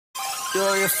Do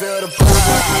you feel the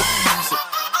vibes?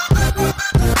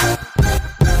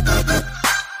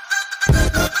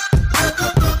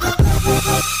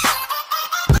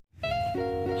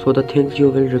 So the things you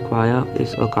will require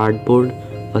is a cardboard,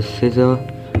 a scissor,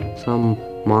 some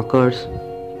markers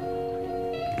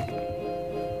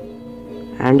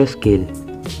and a scale.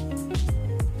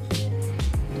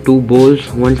 Two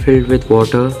bowls, one filled with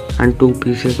water and two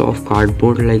pieces of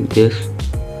cardboard like this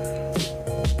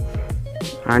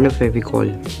and a Fevicol.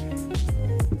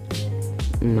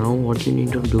 Now what you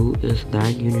need to do is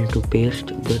that you need to paste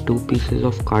the two pieces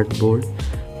of cardboard.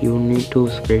 You need to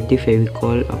spread the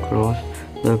Fevicol across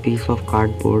the piece of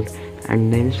cardboard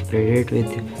and then spread it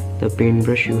with the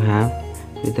paintbrush you have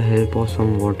with the help of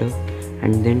some water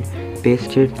and then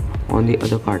paste it on the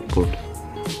other cardboard.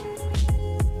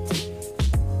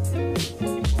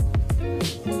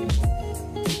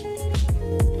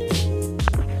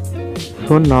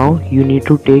 So now you need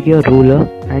to take your ruler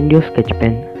and your sketch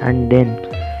pen and then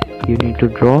you need to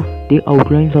draw the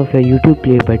outlines of your YouTube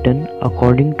play button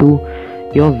according to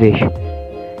your wish.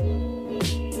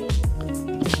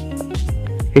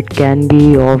 It can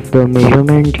be of the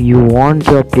measurement you want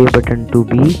your play button to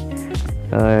be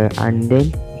and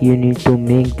then you need to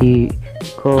make the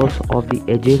curves of the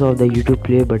edges of the YouTube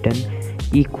play button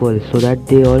equal so that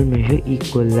they all measure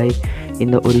equal like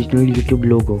in the original YouTube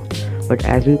logo. But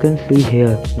as you can see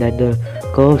here that the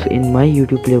curves in my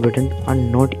YouTube play button are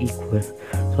not equal.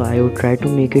 So I would try to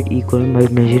make it equal by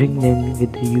measuring them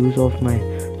with the use of my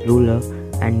ruler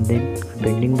and then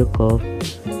bending the curve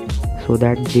so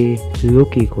that they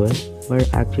look equal,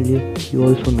 but actually you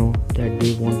also know that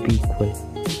they won't be equal.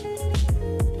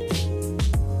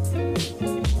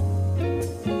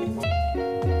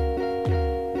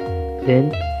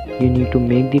 Then you need to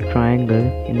make the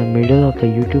triangle in the middle of the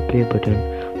YouTube play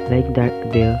button like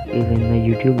that there is in the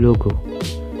YouTube logo.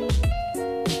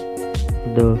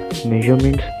 The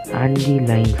measurements and the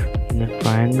lines in the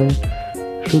triangle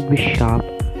should be sharp.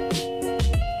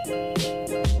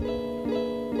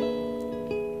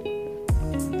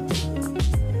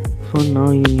 So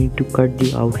now you need to cut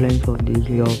the outlines of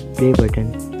your play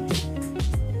button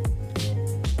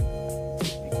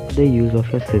with the use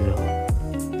of your scissor.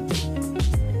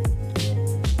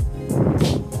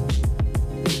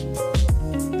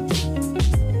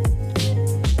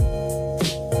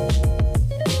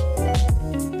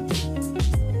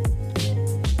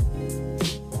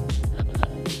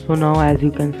 So now as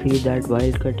you can see that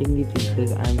while cutting the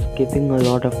pieces I am skipping a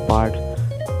lot of parts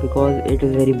because it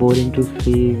is very boring to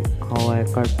see how I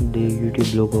cut the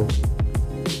YouTube logo.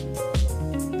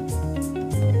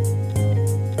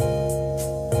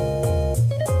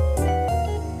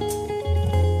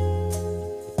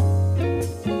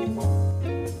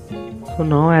 So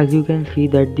now as you can see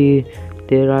that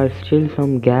there are still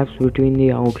some gaps between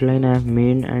the outline I have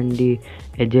made and the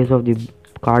edges of the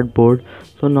cardboard.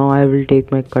 So now I will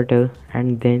take my cutter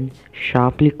and then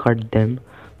sharply cut them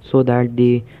so that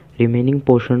the remaining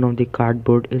portion of the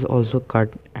cardboard is also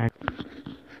cut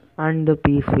and the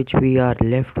piece which we are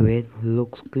left with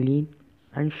looks clean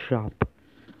and sharp.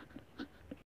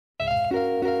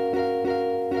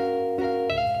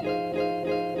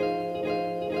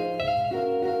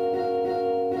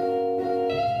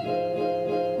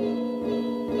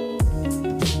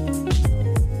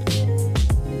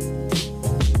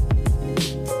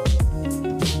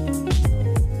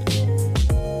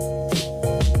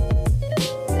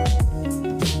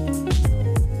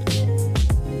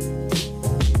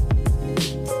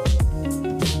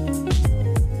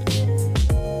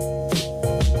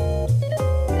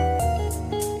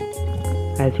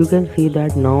 As you can see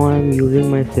that now I am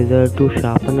using my scissor to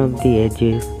sharpen up the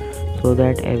edges so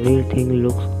that everything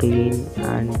looks clean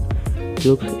and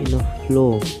looks in a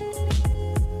flow.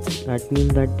 That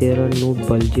means that there are no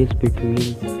bulges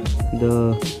between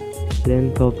the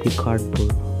length of the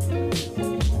cardboard.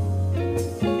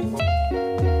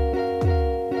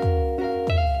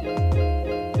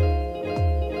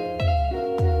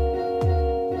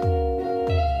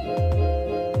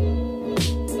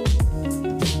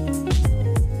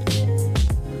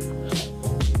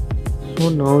 So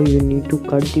now you need to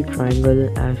cut the triangle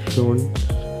as shown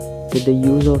with the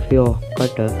use of your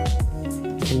cutter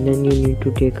and then you need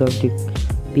to take out the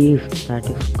piece that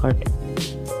is cut.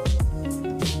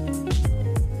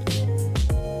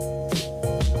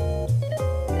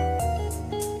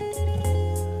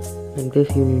 Like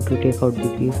this you need to take out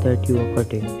the piece that you are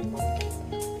cutting.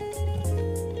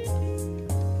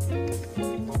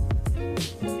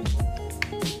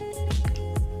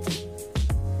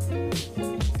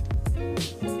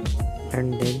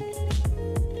 And then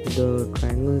the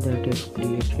triangle that is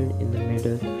created in the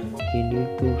middle you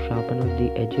need to sharpen up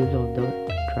the edges of the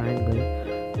triangle.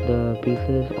 The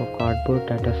pieces of cardboard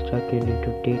that are stuck, you need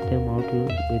to take them out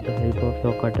with the help of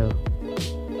your cutter.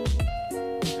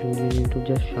 And you need to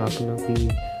just sharpen up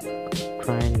the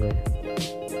triangle.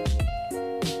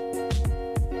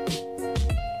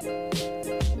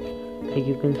 Like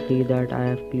you can see that I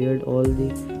have cleared all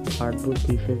the cardboard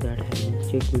pieces that have been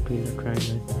stuck between the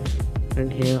triangle.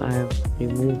 And here I have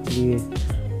removed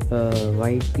the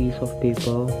white piece of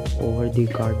paper over the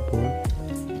cardboard.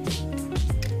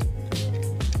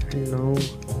 And now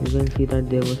you can see that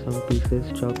there were some pieces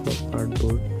stuck of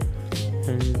cardboard,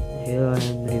 and here I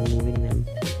am removing them.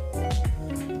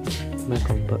 My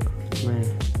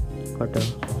cutter.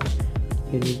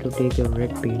 You need to take your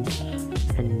red paint,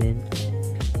 and then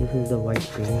this is the white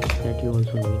paint that you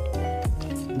also need.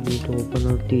 You need to open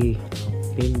up the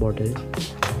paint bottle,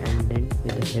 and then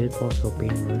with the help of your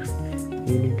paintbrush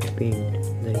you need to paint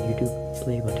the YouTube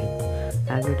play button.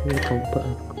 As it is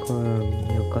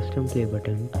your custom play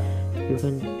button, you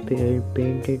can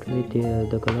paint it with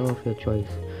the color of your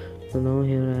choice. So now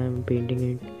here I am painting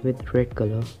it with red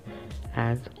color.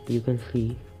 As you can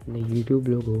see, the YouTube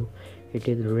logo, it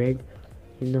is red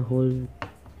in the whole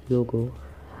logo,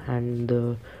 and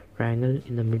the triangle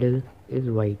in the middle is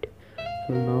white.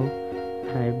 So now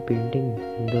I am painting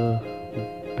the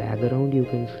background, you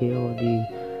can say, of the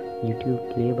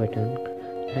YouTube play button,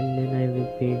 and then I will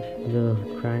paint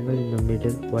the triangle in the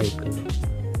middle white color.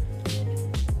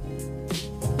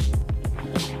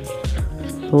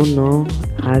 So now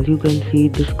as you can see,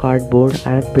 this cardboard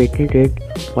I have painted it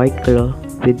white color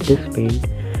with this paint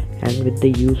and with the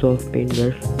use of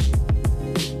paintbrush.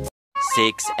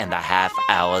 6.5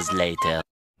 hours later.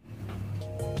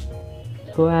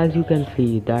 So as you can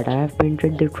see that I have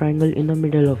painted the triangle in the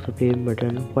middle of the play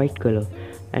button white color,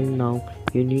 and now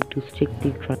you need to stick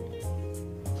the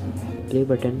play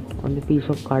button on the piece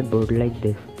of cardboard like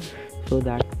this, so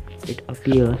that it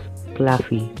appears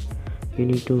classy. You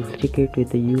need to stick it with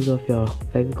the use of your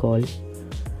Fevicol,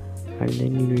 and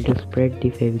then you need to spread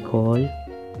the Fevicol,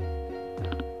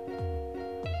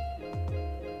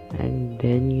 and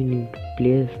then you need to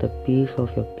place the piece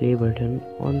of your play button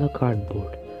on the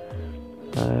cardboard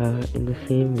in the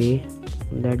same way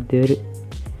that there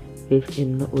is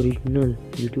in the original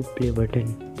YouTube play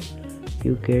button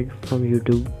you get from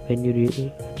YouTube when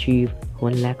you achieve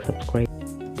 1 lakh subscribers.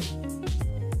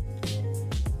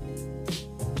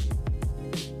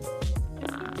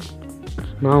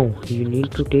 Now you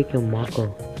need to take your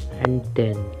marker, and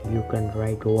then you can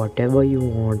write whatever you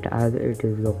want, as it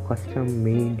is your custom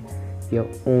made, your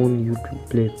own YouTube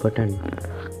play button.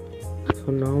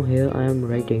 So now here I am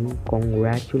writing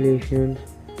congratulations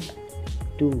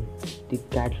to the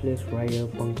Catchless Rider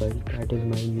Pankaj, that is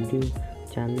my YouTube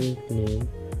channel name,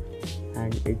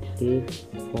 and it says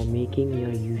for making your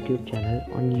YouTube channel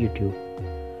on YouTube.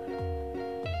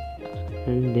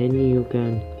 And then you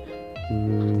can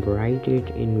write it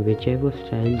in whichever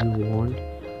style you want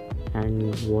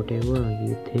and whatever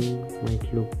you think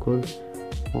might look good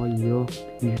on your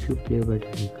YouTube play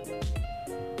button.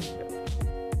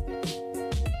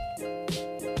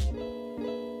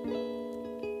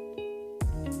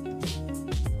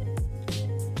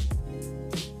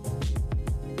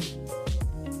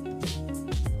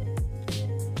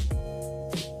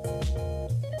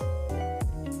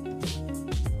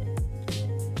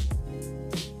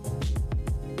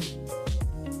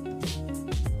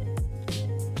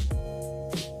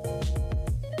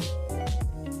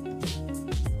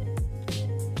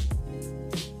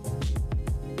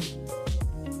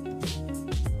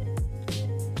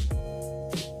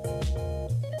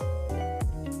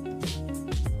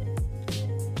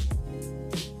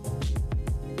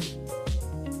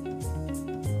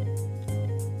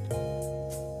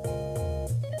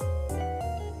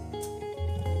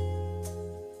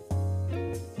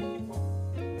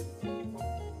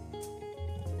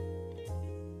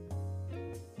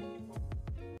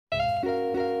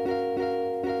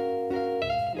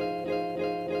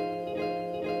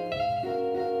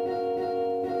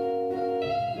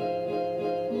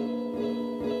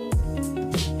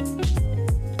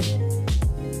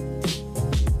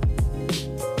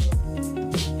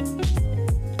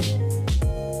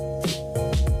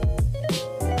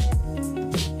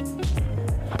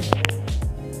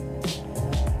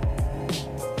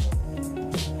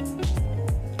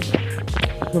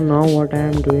 So now what I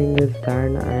am doing is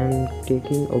that I am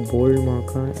taking a bold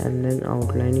marker and then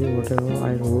outlining whatever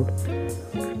I wrote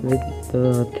with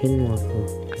the thin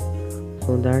marker,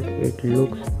 so that it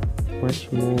looks much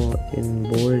more in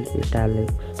bold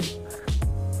italics.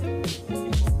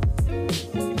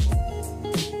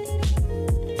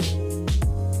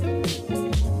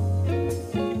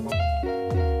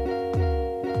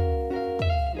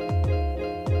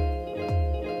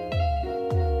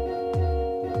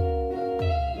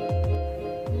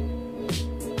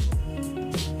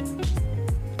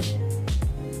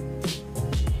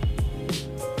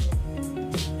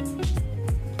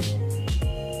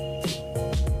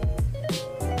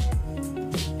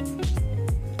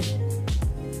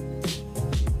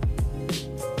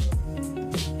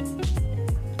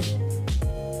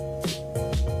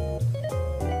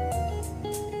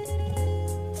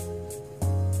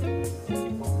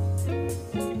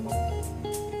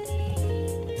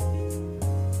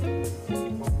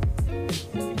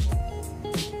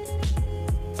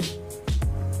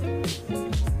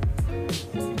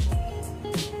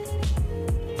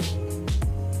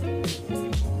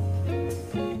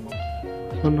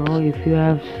 So now if you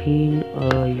have seen a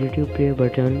YouTube play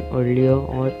button earlier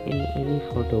or in any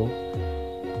photo,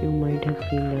 you might have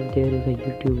seen that there is a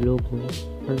YouTube logo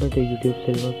under the YouTube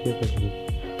silver play button,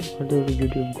 under the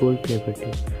YouTube gold play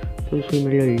button. So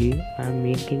similarly, I am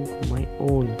making my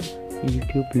own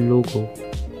YouTube logo.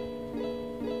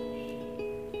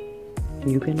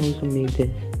 You can also make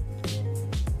this,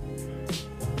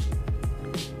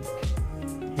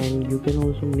 and you can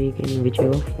also make in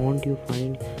whichever font you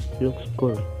find looks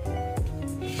good.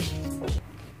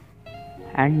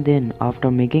 And then after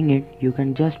making it, you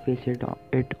can just paste it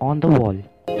on the wall.